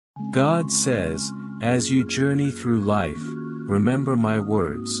God says, as you journey through life, remember my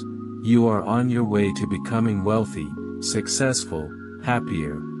words. You are on your way to becoming wealthy, successful,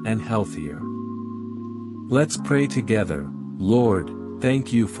 happier, and healthier. Let's pray together. Lord,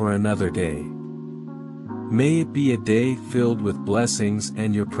 thank you for another day. May it be a day filled with blessings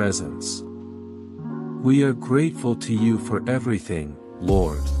and your presence. We are grateful to you for everything,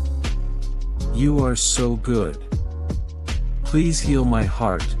 Lord. You are so good. Please heal my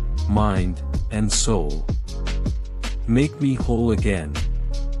heart, mind, and soul. Make me whole again.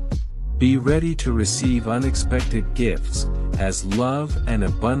 Be ready to receive unexpected gifts, as love and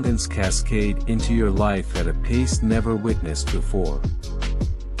abundance cascade into your life at a pace never witnessed before.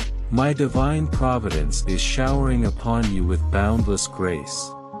 My divine providence is showering upon you with boundless grace.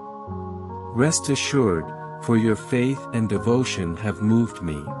 Rest assured, for your faith and devotion have moved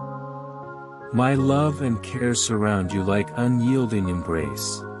me. My love and care surround you like unyielding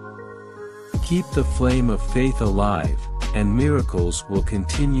embrace. Keep the flame of faith alive, and miracles will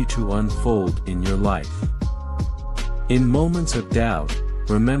continue to unfold in your life. In moments of doubt,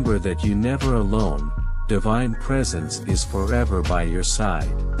 remember that you're never alone. Divine presence is forever by your side.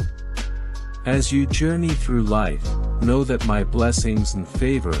 As you journey through life, know that my blessings and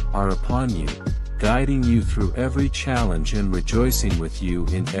favor are upon you, guiding you through every challenge and rejoicing with you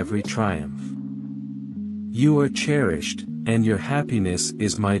in every triumph. You are cherished, and your happiness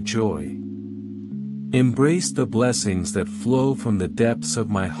is my joy. Embrace the blessings that flow from the depths of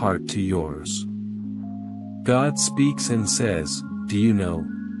my heart to yours. God speaks and says, do you know?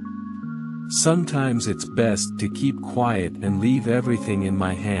 Sometimes it's best to keep quiet and leave everything in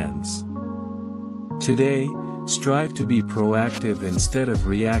my hands. Today, strive to be proactive instead of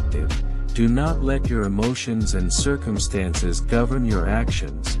reactive. Do not let your emotions and circumstances govern your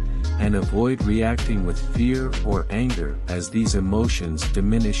actions, and avoid reacting with fear or anger, as these emotions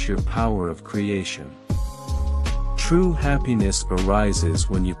diminish your power of creation. True happiness arises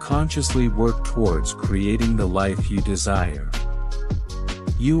when you consciously work towards creating the life you desire.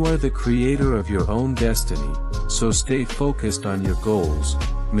 You are the creator of your own destiny, so stay focused on your goals,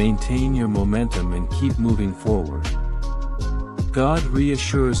 maintain your momentum and keep moving forward. God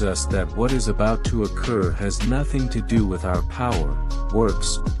reassures us that what is about to occur has nothing to do with our power,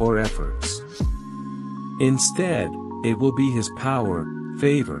 works, or efforts. Instead, it will be His power,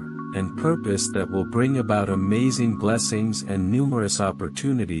 favor, and purpose that will bring about amazing blessings and numerous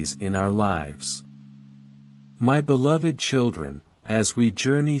opportunities in our lives. My beloved children, as we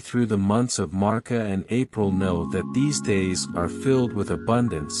journey through the months of March and April, know that these days are filled with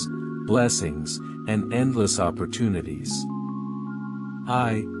abundance, blessings, and endless opportunities.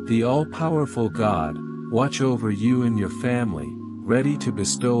 I, the all-powerful God, watch over you and your family, ready to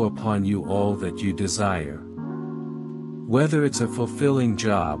bestow upon you all that you desire. Whether it's a fulfilling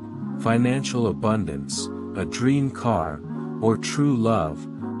job, financial abundance, a dream car, or true love,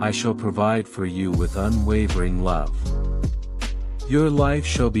 I shall provide for you with unwavering love. Your life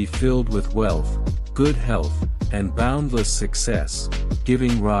shall be filled with wealth, good health, and boundless success,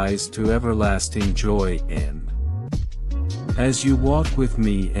 giving rise to everlasting joy and as you walk with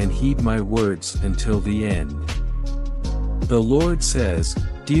me and heed my words until the end. The Lord says,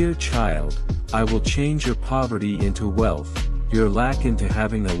 dear child, I will change your poverty into wealth, your lack into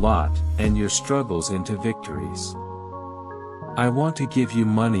having a lot, and your struggles into victories. I want to give you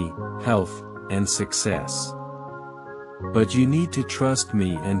money, health, and success. But you need to trust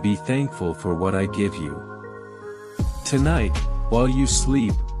me and be thankful for what I give you. Tonight, while you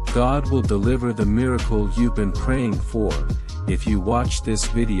sleep, God will deliver the miracle you've been praying for, if you watch this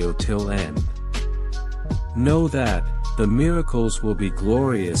video till end. Know that, the miracles will be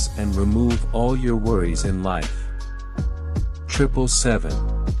glorious and remove all your worries in life. 777.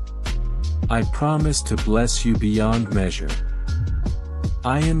 I promise to bless you beyond measure.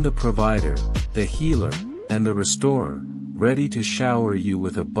 I am the provider, the healer, and the restorer, ready to shower you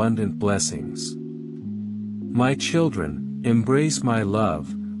with abundant blessings. My children, embrace my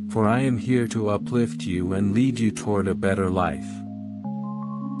love, for I am here to uplift you and lead you toward a better life.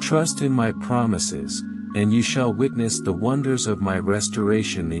 Trust in my promises, and you shall witness the wonders of my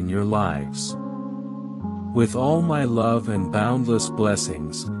restoration in your lives. With all my love and boundless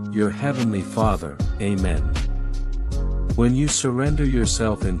blessings, your Heavenly Father, Amen. When you surrender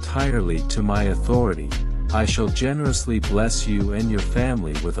yourself entirely to my authority, I shall generously bless you and your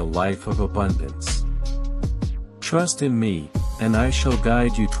family with a life of abundance. Trust in me, and I shall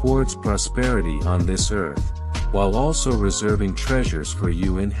guide you towards prosperity on this earth, while also reserving treasures for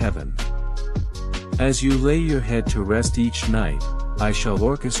you in heaven. As you lay your head to rest each night, I shall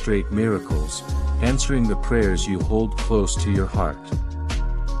orchestrate miracles, answering the prayers you hold close to your heart.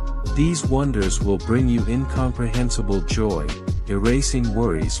 These wonders will bring you incomprehensible joy, erasing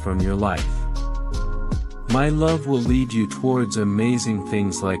worries from your life. My love will lead you towards amazing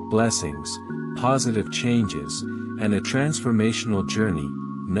things like blessings, positive changes, and a transformational journey.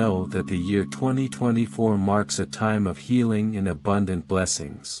 Know that the year 2024 marks a time of healing and abundant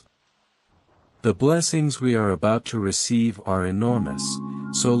blessings. The blessings we are about to receive are enormous,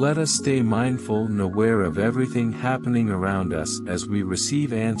 so let us stay mindful and aware of everything happening around us as we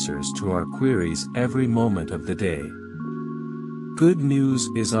receive answers to our queries every moment of the day. Good news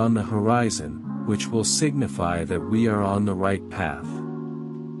is on the horizon, which will signify that we are on the right path.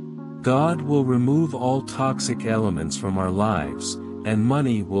 God will remove all toxic elements from our lives, and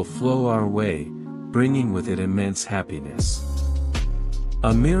money will flow our way, bringing with it immense happiness.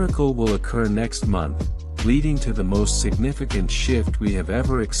 A miracle will occur next month, leading to the most significant shift we have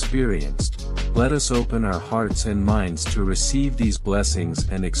ever experienced. Let us open our hearts and minds to receive these blessings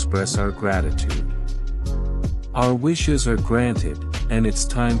and express our gratitude. Our wishes are granted, and it's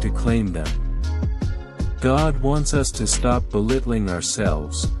time to claim them. God wants us to stop belittling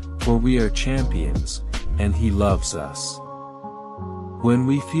ourselves, for we are champions, and He loves us. When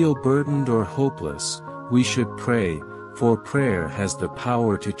we feel burdened or hopeless, we should pray, for prayer has the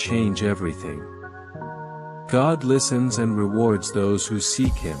power to change everything. God listens and rewards those who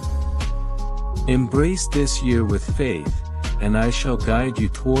seek Him. Embrace this year with faith, and I shall guide you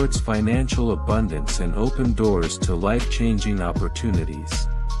towards financial abundance and open doors to life-changing opportunities.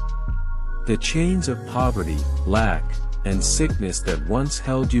 The chains of poverty, lack, and sickness that once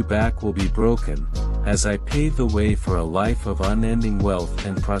held you back will be broken, as I pave the way for a life of unending wealth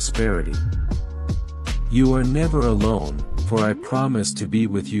and prosperity. You are never alone, for I promise to be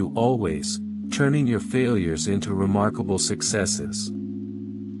with you always, turning your failures into remarkable successes.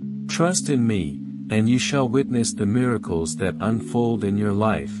 Trust in me, and you shall witness the miracles that unfold in your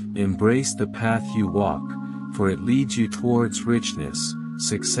life. Embrace the path you walk, for it leads you towards richness,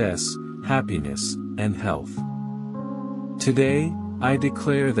 success, happiness, and health. Today, I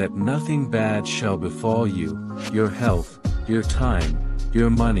declare that nothing bad shall befall you, your health, your time, your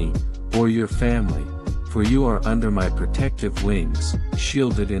money, or your family, for you are under my protective wings,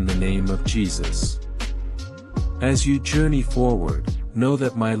 shielded in the name of Jesus. As you journey forward, know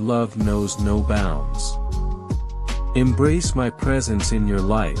that my love knows no bounds. Embrace my presence in your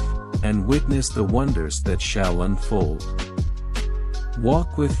life, and witness the wonders that shall unfold.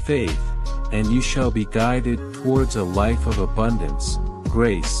 Walk with faith, and you shall be guided towards a life of abundance,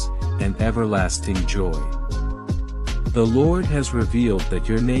 grace, and everlasting joy. The Lord has revealed that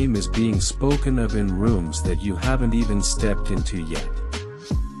your name is being spoken of in rooms that you haven't even stepped into yet.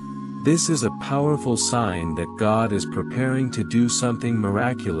 This is a powerful sign that God is preparing to do something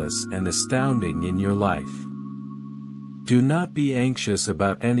miraculous and astounding in your life. Do not be anxious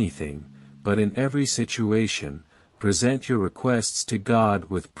about anything, but in every situation, present your requests to God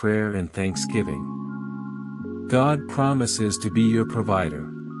with prayer and thanksgiving. God promises to be your provider.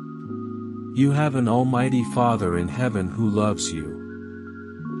 You have an Almighty Father in heaven who loves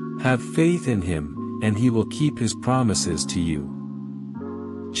you. Have faith in Him, and He will keep His promises to you.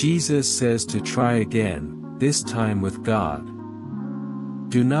 Jesus says to try again, this time with God.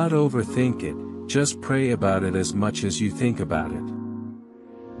 Do not overthink it, just pray about it as much as you think about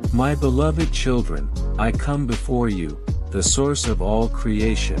it. My beloved children, I come before you, the source of all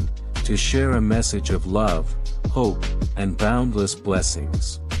creation, to share a message of love, hope, and boundless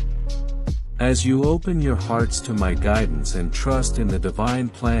blessings. As you open your hearts to my guidance and trust in the divine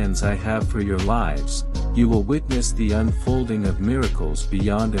plans I have for your lives, you will witness the unfolding of miracles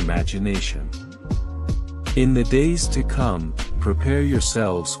beyond imagination. In the days to come, prepare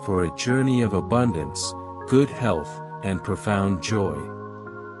yourselves for a journey of abundance, good health, and profound joy.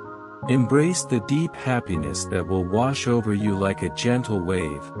 Embrace the deep happiness that will wash over you like a gentle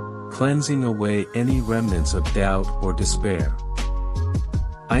wave, cleansing away any remnants of doubt or despair.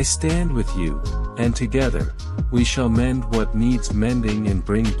 I stand with you, and together, we shall mend what needs mending and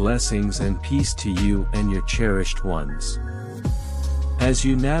bring blessings and peace to you and your cherished ones. As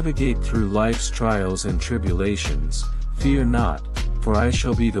you navigate through life's trials and tribulations, fear not, for I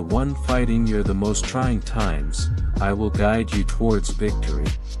shall be the one fighting the most trying times. I will guide you towards victory.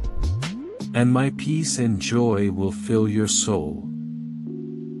 And my peace and joy will fill your soul.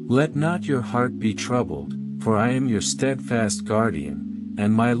 Let not your heart be troubled, for I am your steadfast guardian,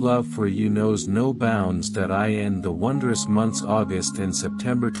 and my love for you knows no bounds. That I end the wondrous months August and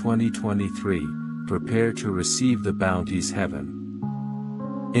September 2023, prepare to receive the bounties heaven.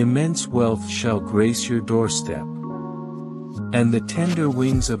 Immense wealth shall grace your doorstep, and the tender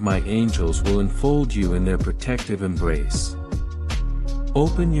wings of my angels will enfold you in their protective embrace.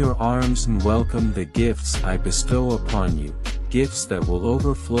 Open your arms and welcome the gifts I bestow upon you, gifts that will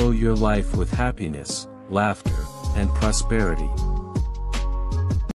overflow your life with happiness, laughter, and prosperity.